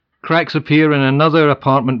Cracks appear in another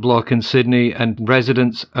apartment block in Sydney and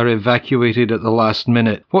residents are evacuated at the last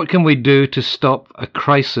minute. What can we do to stop a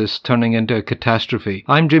crisis turning into a catastrophe?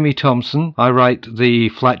 I'm Jimmy Thompson. I write the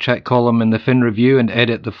Flat Chat column in the Fin Review and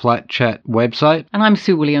edit the Flat Chat website. And I'm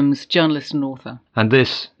Sue Williams, journalist and author. And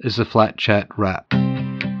this is the Flat Chat Wrap.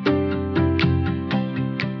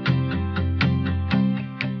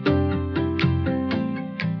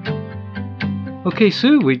 Okay,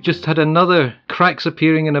 Sue, we just had another cracks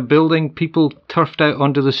appearing in a building, people turfed out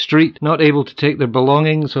onto the street, not able to take their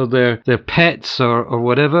belongings or their pets or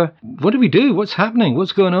whatever. What do we do? What's happening?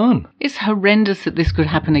 What's going on? It's horrendous that this could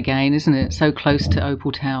happen again, isn't it? So close to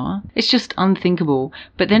Opal Tower. It's just unthinkable.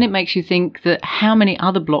 But then it makes you think that how many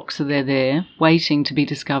other blocks are there waiting to be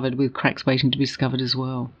discovered, with cracks waiting to be discovered as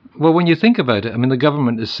well? Well, when you think about it, I mean, the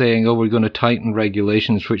government is saying, we're going to tighten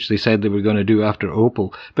regulations, which they said they were going to do after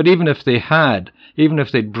Opal. But even if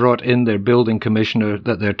they'd brought in their building commissioner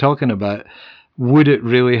that they're talking about, would it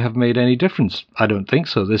really have made any difference? I don't think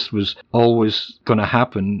so. This was always going to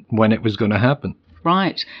happen when it was going to happen.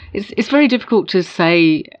 Right. It's very difficult to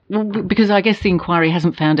say, because I guess the inquiry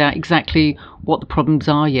hasn't found out exactly what the problems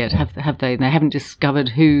are yet, have they? They haven't discovered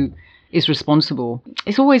who is responsible.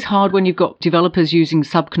 It's always hard when you've got developers using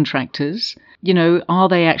subcontractors. You know, are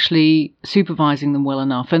they actually supervising them well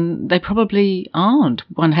enough? And they probably aren't,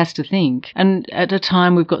 one has to think. And at a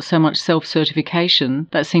time we've got so much self-certification,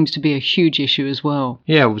 that seems to be a huge issue as well.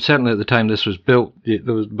 Yeah, well, certainly at the time this was built, it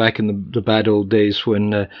was back in the bad old days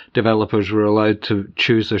when developers were allowed to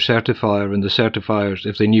choose their certifier, and the certifiers,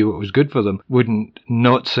 if they knew what was good for them, wouldn't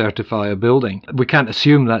not certify a building. We can't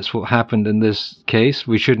assume that's what happened in this case.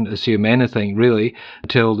 We shouldn't assume anything, really,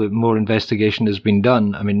 until the more investigation has been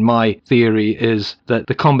done. I mean, my theory is that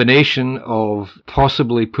the combination of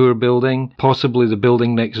possibly poor building, possibly the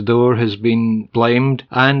building next door has been blamed,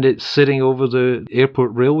 and it's sitting over the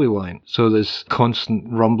airport railway line. So there's constant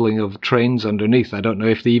rumbling of trains underneath. I don't know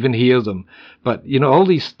if they even hear them. But, you know, all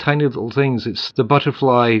these tiny little things, it's the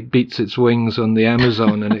butterfly beats its wings on the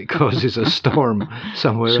Amazon and it causes a storm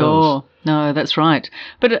somewhere else. Sure. No, that's right.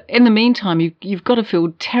 But in the meantime, you've got to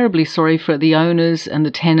feel terribly sorry for the owners and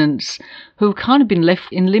the tenants who have kind of been left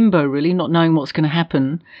in limbo, really, not knowing what's going to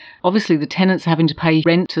happen. Obviously, the tenants are having to pay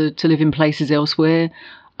rent to live in places elsewhere.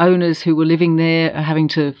 Owners who were living there are having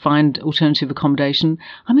to find alternative accommodation.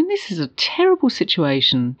 I mean, this is a terrible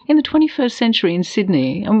situation in the 21st century in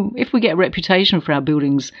Sydney. And if we get a reputation for our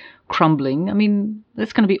buildings crumbling, I mean,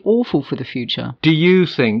 that's going to be awful for the future. Do you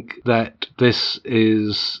think that this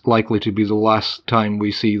is likely to be the last time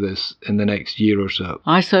we see this in the next year or so?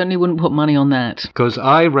 I certainly wouldn't put money on that. Because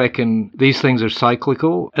I reckon these things are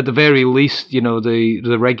cyclical. At the very least, you know,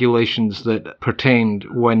 the regulations that pertained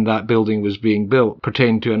when that building was being built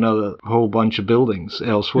pertained to another whole bunch of buildings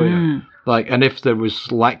elsewhere. And if there was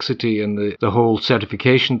laxity in the whole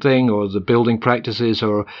certification thing or the building practices,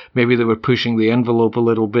 or maybe they were pushing the envelope a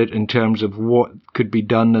little bit in terms of what could be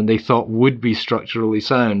done and they thought would be structurally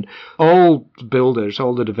sound, all builders,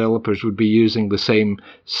 all the developers would be using the same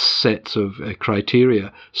sets of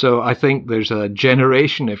criteria. So I think there's a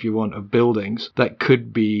generation, if you want, of buildings that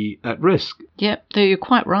could be at risk. Yep, you're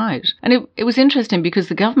quite right. And it was interesting because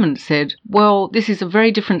the government said, well, this is a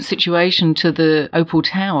very different situation to the Opal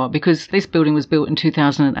Tower, because this building was built in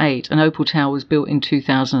 2008 and Opal Tower was built in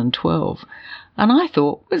 2012. And I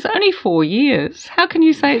thought, it was only 4 years. How can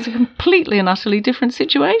you say it's a completely and utterly different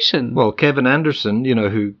situation? Well, Kevin Anderson, you know,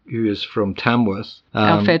 who is from Tamworth.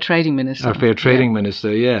 Our Fair Trading Minister. Our Fair Trading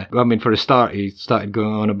Minister, yeah. I mean, for a start, he started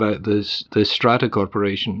going on about the Strata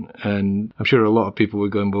Corporation. And I'm sure a lot of people were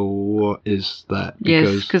going, well, what is that?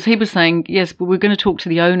 Yes, because he was saying, yes, but we're going to talk to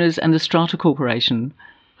the owners and the Strata Corporation.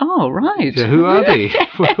 Oh, right. Yeah, who are they?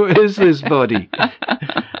 What is this body?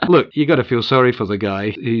 Look, you got to feel sorry for the guy.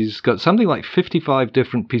 He's got something like 55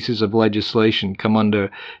 different pieces of legislation come under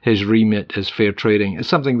his remit as fair trading. It's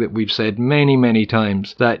something that we've said many, many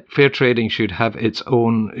times, that fair trading should have its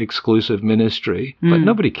own exclusive ministry. But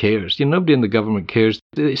nobody cares. You know, nobody in the government cares.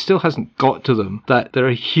 It still hasn't got to them that there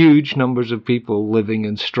are huge numbers of people living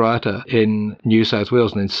in strata in New South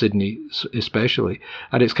Wales and in Sydney especially.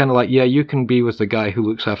 And it's kind of like, yeah, you can be with the guy who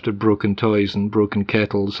looks after broken toys and broken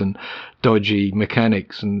kettles and dodgy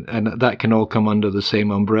mechanics, and that can all come under the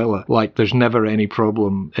same umbrella. Like, there's never any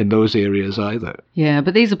problem in those areas either. Yeah,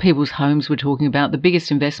 but these are people's homes we're talking about, the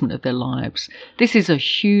biggest investment of their lives. This is a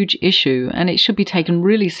huge issue, and it should be taken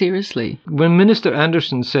really seriously. When Minister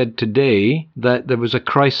Anderson said today that there was a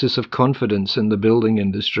crisis of confidence in the building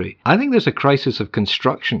industry, I think there's a crisis of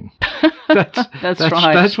construction. That's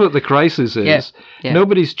right. That's what the crisis is. Yeah.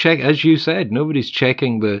 Nobody's as you said, nobody's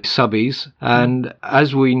checking the subbies. And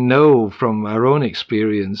as we know from our own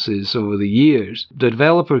experience, variances over the years. The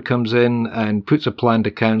developer comes in and puts a plan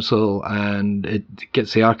to council, and it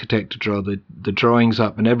gets the architect to draw the drawings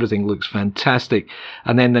up, and everything looks fantastic.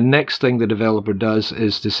 And then the next thing the developer does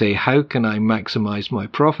is to say, how can I maximize my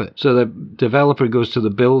profit? So the developer goes to the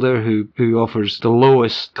builder who offers the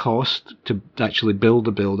lowest cost to actually build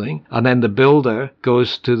the building. And then the builder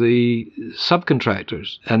goes to the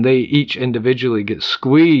subcontractors, and they each individually get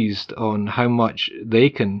squeezed on how much they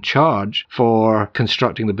can charge for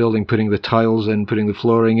constructing the building, putting the tiles in, putting the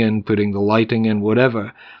flooring in, putting the lighting in,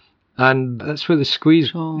 whatever. And that's where the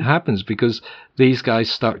squeeze happens, because these guys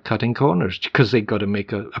start cutting corners because they've got to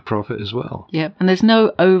make a profit as well. Yeah, and there's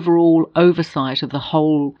no overall oversight of the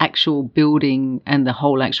whole actual building and the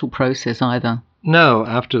whole actual process either. No,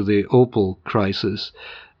 after the Opal crisis,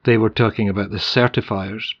 they were talking about the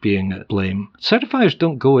certifiers being at blame. Certifiers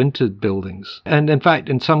don't go into buildings. And in fact,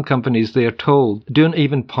 in some companies, they are told, don't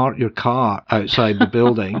even park your car outside the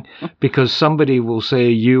building because somebody will say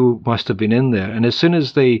you must have been in there. And as soon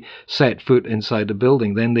as they set foot inside the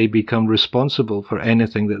building, then they become responsible for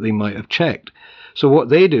anything that they might have checked. So what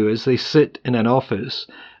they do is they sit in an office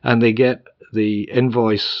and they get the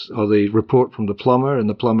invoice or the report from the plumber, and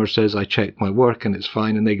the plumber says, I checked my work and it's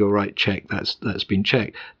fine, and they go, right, check, that's been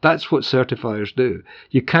checked. That's what certifiers do.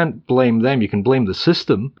 You can't blame them. You can blame the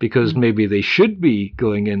system because maybe they should be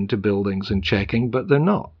going into buildings and checking, but they're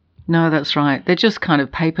not. No, that's right. They're just kind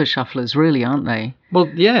of paper shufflers, really, aren't they? Well,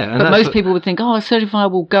 yeah. But most people would think, a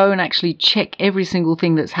certifier will go and actually check every single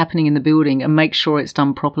thing that's happening in the building and make sure it's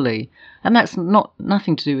done properly. And that's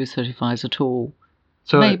nothing to do with certifiers at all.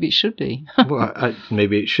 So maybe it should be. Well,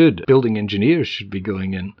 maybe it should. Building engineers should be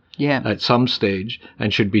going in at some stage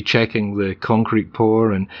and should be checking the concrete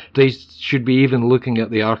pour, and they should be even looking at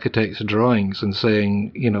the architect's drawings and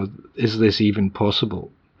saying, is this even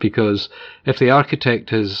possible? Because if the architect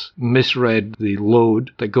has misread the load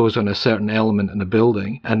that goes on a certain element in a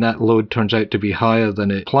building, and that load turns out to be higher than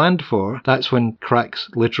it planned for, that's when cracks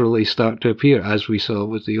literally start to appear, as we saw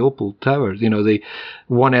with the Opal Tower. The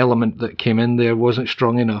one element that came in there wasn't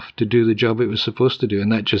strong enough to do the job it was supposed to do,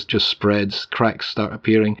 and that just spreads. Cracks start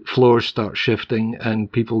appearing, floors start shifting,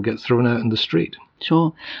 and people get thrown out in the street.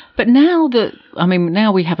 Sure. But now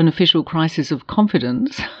we have an official crisis of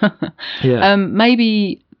confidence.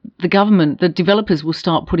 Maybe the developers will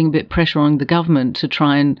start putting a bit of pressure on the government to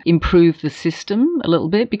try and improve the system a little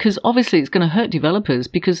bit, because obviously it's going to hurt developers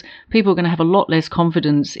because people are going to have a lot less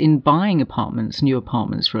confidence in buying new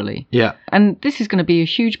apartments, really. Yeah. And this is going to be a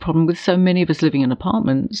huge problem with so many of us living in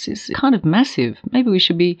apartments. It's kind of massive. Maybe we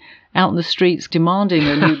should be out in the streets demanding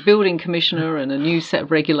a new building commissioner and a new set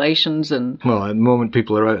of regulations. And well, at the moment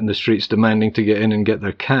people are out in the streets demanding to get in and get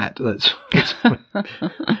their cat.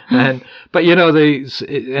 But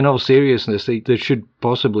in all seriousness, there should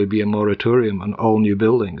possibly be a moratorium on all new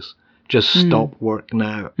buildings. Just stop work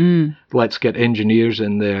now. Let's get engineers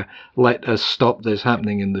in there. Let us stop this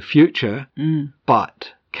happening in the future.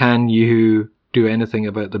 But can you do anything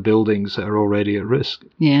about the buildings that are already at risk?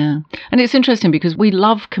 Yeah. And it's interesting because we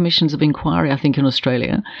love commissions of inquiry, I think, in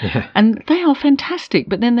Australia. Yeah. And they are fantastic.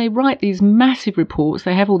 But then they write these massive reports.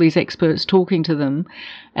 They have all these experts talking to them.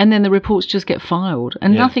 And then the reports just get filed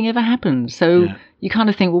and nothing ever happens. So you kind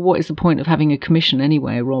of think, well, what is the point of having a commission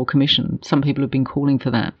anyway, a royal commission? Some people have been calling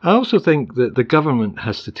for that. I also think that the government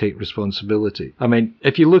has to take responsibility. I mean,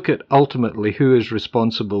 if you look at ultimately who is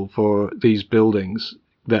responsible for these buildings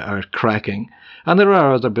that are cracking, and there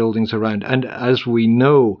are other buildings around, and as we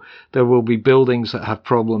know, there will be buildings that have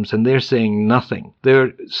problems and they're saying nothing.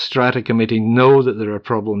 Their strata committee know that there are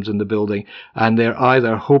problems in the building, and they're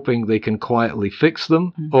either hoping they can quietly fix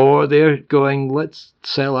them, or they're going, let's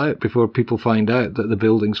sell out before people find out that the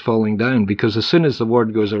building's falling down, because as soon as the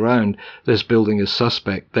word goes around this building is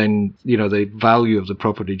suspect, then the value of the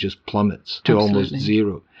property just plummets to almost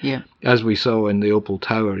zero. Yeah. As we saw in the Opal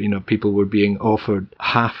Tower, people were being offered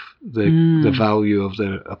half the value of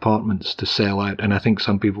their apartments to sell out, and I think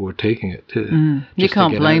some people were taking it too. You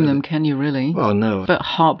can't blame them, can you really? Well, no. But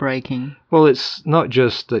heartbreaking. Well, it's not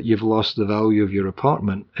just that you've lost the value of your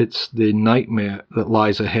apartment, it's the nightmare that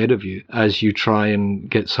lies ahead of you as you try and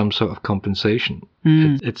get some sort of compensation.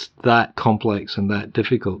 It's that complex and that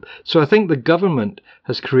difficult. So I think the government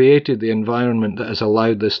has created the environment that has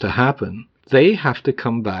allowed this to happen. They have to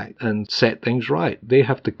come back and set things right. They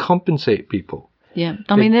have to compensate people. Yeah,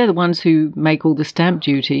 I mean, they're the ones who make all the stamp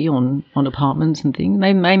duty on apartments and things.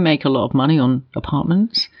 They may make a lot of money on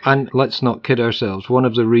apartments. And let's not kid ourselves. One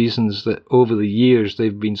of the reasons that over the years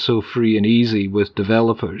they've been so free and easy with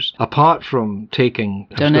developers, apart from taking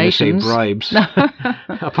donations, bribes,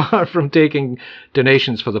 apart from taking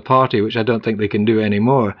donations for the party, which I don't think they can do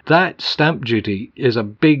anymore, that stamp duty is a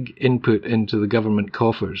big input into the government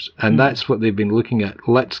coffers. And that's what they've been looking at.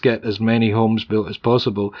 Let's get as many homes built as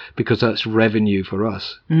possible because that's revenue for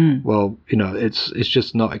us. Well, it's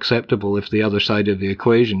just not acceptable if the other side of the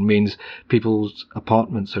equation means people's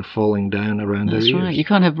apartments are falling down around their ears. That's right. You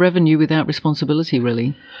can't have revenue without responsibility,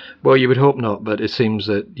 really. Well, you would hope not, but it seems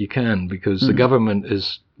that you can, because the government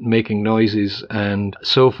is making noises and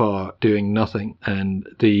so far doing nothing. And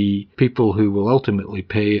the people who will ultimately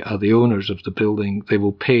pay are the owners of the building. They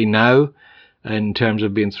will pay now in terms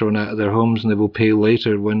of being thrown out of their homes, and they will pay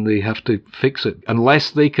later when they have to fix it.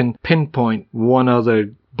 Unless they can pinpoint one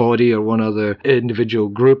other body or one other individual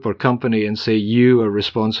group or company and say, you are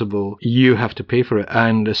responsible, you have to pay for it,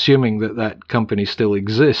 and assuming that that company still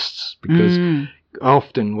exists, because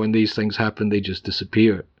often when these things happen, they just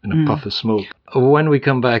disappear in a puff of smoke. When we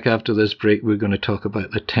come back after this break, we're going to talk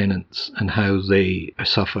about the tenants and how they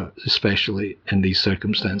suffer, especially in these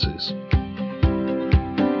circumstances.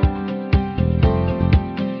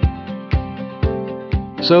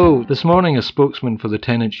 So, this morning a spokesman for the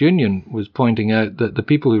Tenants' Union was pointing out that the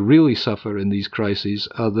people who really suffer in these crises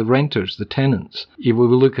are the renters, the tenants. We will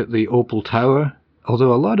look at the Opal Tower,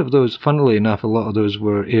 although a lot of those, funnily enough, a lot of those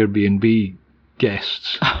were Airbnb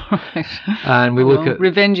guests. Right. And we look at...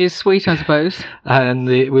 Revenge is sweet, I suppose. And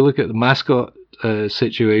we look at the Mascot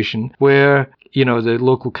situation, where... the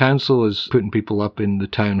local council is putting people up in the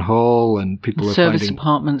town hall, and people are service finding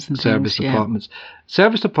apartments and service things, apartments.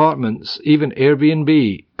 Service apartments, even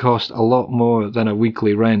Airbnb, cost a lot more than a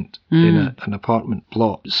weekly rent in an apartment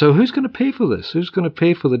block. So who's going to pay for this? Who's going to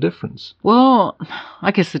pay for the difference? Well,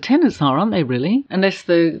 I guess the tenants are, aren't they, really? Unless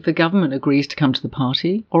the government agrees to come to the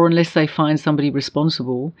party, or unless they find somebody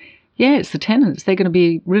responsible. Yeah, it's the tenants. They're going to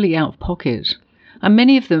be really out of pocket. And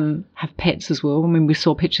many of them have pets as well. I mean, we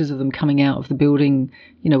saw pictures of them coming out of the building,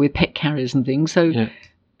 with pet carriers and things. So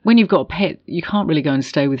when you've got a pet, you can't really go and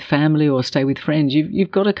stay with family or stay with friends.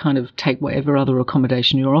 You've got to kind of take whatever other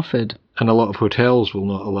accommodation you're offered. And a lot of hotels will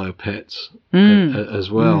not allow pets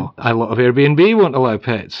as well. A lot of Airbnb won't allow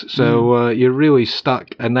pets. So you're really stuck.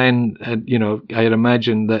 And then, I'd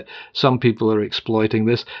imagine that some people are exploiting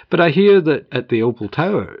this. But I hear that at the Opal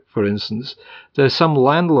Tower, for instance, there's some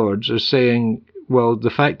landlords are saying, well, the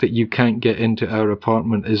fact that you can't get into our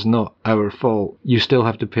apartment is not our fault. You still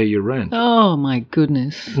have to pay your rent. Oh, my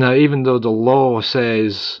goodness. Now, even though the law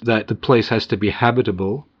says that the place has to be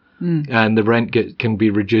habitable and the rent can be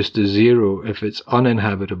reduced to zero if it's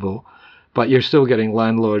uninhabitable, but you're still getting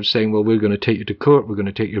landlords saying, well, we're going to take you to court, we're going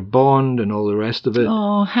to take your bond and all the rest of it.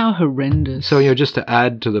 Oh, how horrendous. So, just to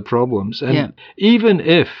add to the problems. And even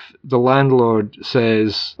if the landlord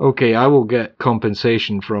says, okay, I will get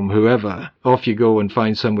compensation from whoever, off you go and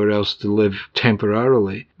find somewhere else to live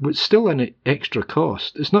temporarily, but it's still an extra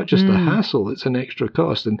cost. It's not just a hassle, it's an extra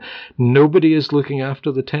cost. And nobody is looking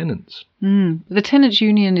after the tenants. The Tenants'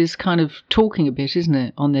 Union is kind of talking a bit, isn't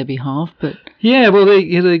it, on their behalf? But yeah, well,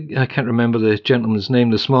 I can't remember the gentleman's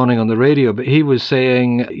name this morning on the radio, but he was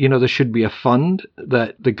saying, there should be a fund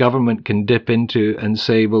that the government can dip into and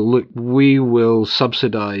say, well, look, we will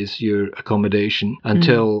subsidise your accommodation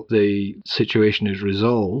until the situation is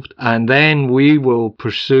resolved, and then we will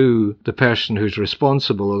pursue the person who's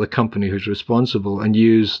responsible or the company who's responsible and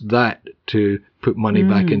use that to put money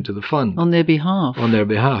back into the fund. On their behalf. On their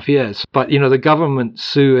behalf, yes. But, the government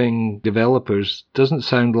suing developers doesn't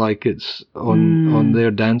sound like it's on their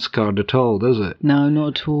dance card at all, does it? No,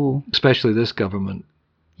 not at all. Especially this government.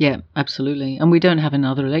 Yeah, absolutely. And we don't have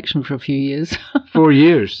another election for a few years. 4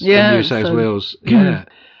 years in New South Wales. Yeah.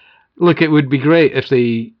 Look, it would be great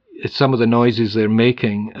if some of the noises they're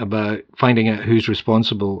making about finding out who's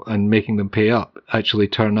responsible and making them pay up actually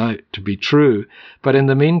turn out to be true. But in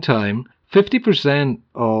the meantime, 50%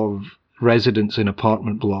 of residents in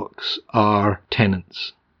apartment blocks are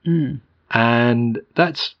tenants. And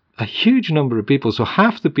that's a huge number of people. So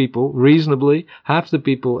half the people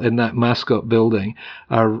in that Mascot building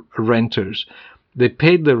are renters. They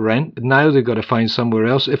paid their rent. Now they've got to find somewhere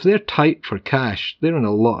else. If they're tight for cash, they're in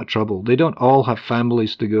a lot of trouble. They don't all have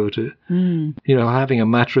families to go to. Having a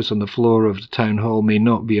mattress on the floor of the town hall may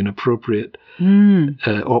not be an appropriate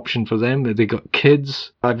option for them. They've got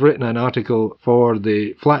kids. I've written an article for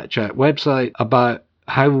the Flat Chat website about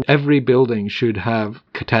how every building should have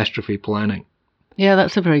catastrophe planning. Yeah,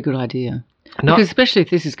 that's a very good idea. Because especially if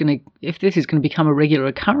this is going to become a regular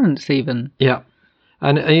occurrence, even. Yeah,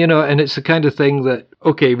 and and it's the kind of thing that,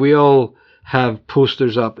 okay, we all have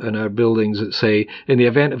posters up in our buildings that say, in the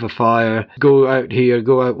event of a fire, go out here,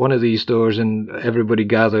 go out one of these doors, and everybody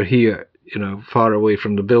gather here, far away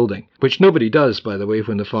from the building, which nobody does, by the way,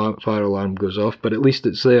 when the fire alarm goes off, but at least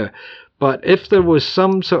it's there. But if there was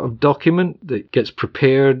some sort of document that gets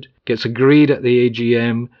prepared, gets agreed at the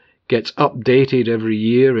AGM, gets updated every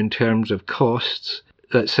year in terms of costs,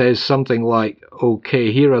 that says something like,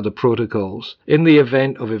 okay, here are the protocols. In the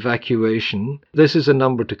event of evacuation, this is a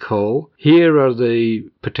number to call. Here are the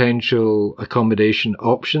potential accommodation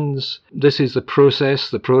options. This is the process,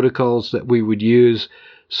 the protocols that we would use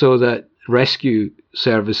so that rescue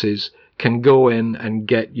services can go in and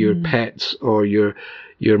get your pets or your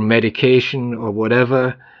medication or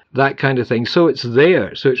whatever, that kind of thing. So it's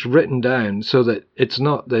there, so it's written down, so that it's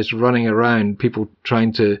not this running around, people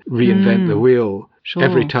trying to reinvent the wheel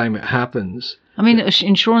every time it happens. I mean,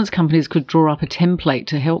 insurance companies could draw up a template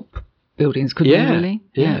to help buildings, couldn't they, really?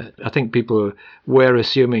 Yeah. I think people were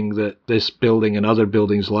assuming that this building and other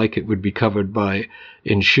buildings like it would be covered by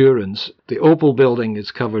insurance. The Opal building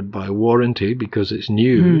is covered by warranty because it's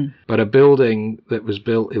new, but a building that was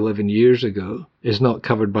built 11 years ago is not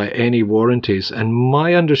covered by any warranties. And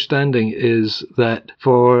my understanding is that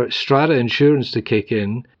for strata insurance to kick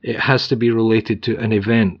in, it has to be related to an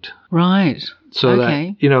event. Right. So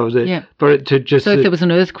that, for it to just... So if there was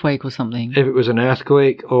an earthquake or something. If it was an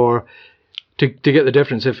earthquake, or to get the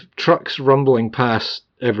difference, if trucks rumbling past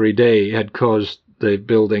every day had caused the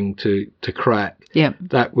building to crack,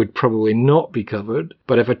 that would probably not be covered.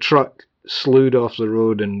 But if a truck slewed off the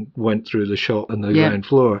road and went through the shop on the ground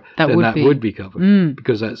floor, then that would be covered,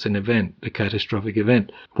 because that's an event, a catastrophic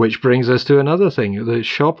event. Which brings us to another thing, the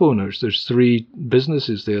shop owners. There's 3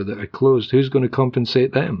 businesses there that are closed. Who's going to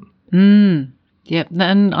compensate them? Yeah,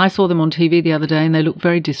 and I saw them on TV the other day and they look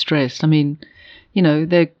very distressed. I mean,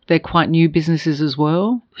 they're quite new businesses as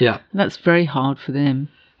well. Yeah. That's very hard for them.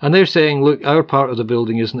 And they're saying, look, our part of the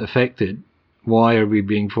building isn't affected. Why are we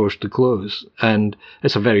being forced to close? And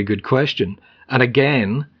it's a very good question. And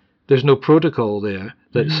again, there's no protocol there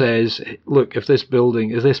that says, look, if this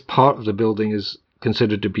part of the building is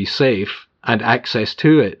considered to be safe and access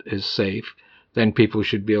to it is safe, then people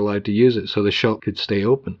should be allowed to use it so the shop could stay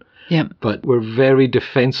open. Yeah. But we're very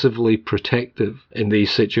defensively protective in these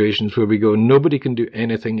situations where we go, nobody can do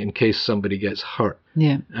anything in case somebody gets hurt.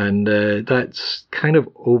 Yeah. And that's kind of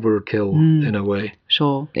overkill in a way.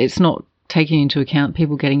 Sure. It's not taking into account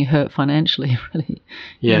people getting hurt financially, really.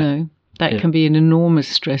 Yeah. That can be an enormous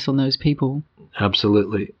stress on those people.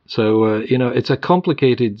 Absolutely. So, it's a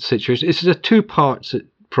complicated situation. It's a 2-part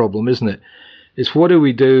problem, isn't it? It's what do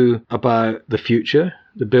we do about the future,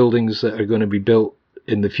 the buildings that are going to be built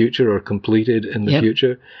in the future or completed in the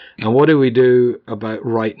future, and what do we do about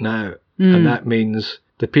right now? And that means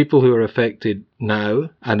the people who are affected now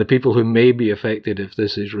and the people who may be affected if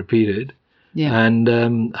this is repeated,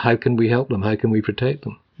 and how can we help them? How can we protect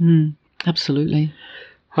them? Absolutely.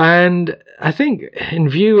 And I think in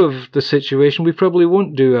view of the situation, we probably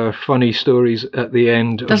won't do our funny stories at the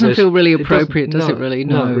end. Doesn't feel really appropriate, does it really?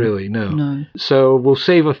 No. Not really, no. So we'll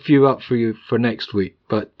save a few up for you for next week.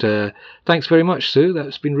 But thanks very much, Sue.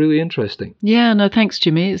 That's been really interesting. Yeah, no, thanks,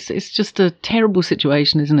 Jimmy. It's just a terrible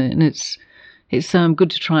situation, isn't it? And it's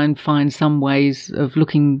good to try and find some ways of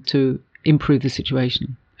looking to improve the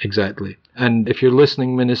situation. Exactly. And if you're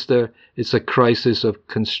listening, Minister, it's a crisis of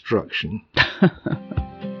construction.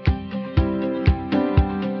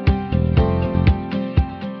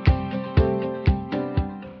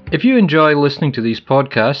 If you enjoy listening to these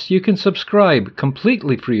podcasts, you can subscribe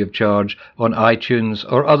completely free of charge on iTunes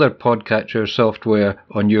or other podcatcher software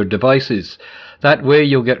on your devices. That way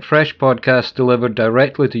you'll get fresh podcasts delivered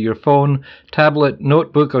directly to your phone, tablet,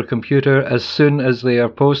 notebook or computer as soon as they are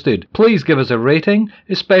posted. Please give us a rating,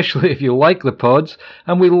 especially if you like the pods,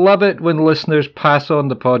 and we love it when listeners pass on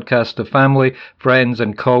the podcast to family, friends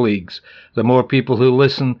and colleagues. The more people who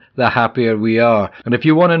listen, the happier we are. And if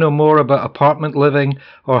you want to know more about apartment living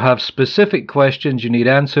or have specific questions you need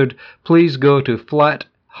answered, please go to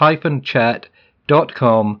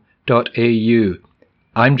flat-chat.com.au.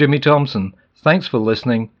 I'm Jimmy Thompson. Thanks for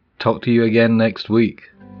listening. Talk to you again next week.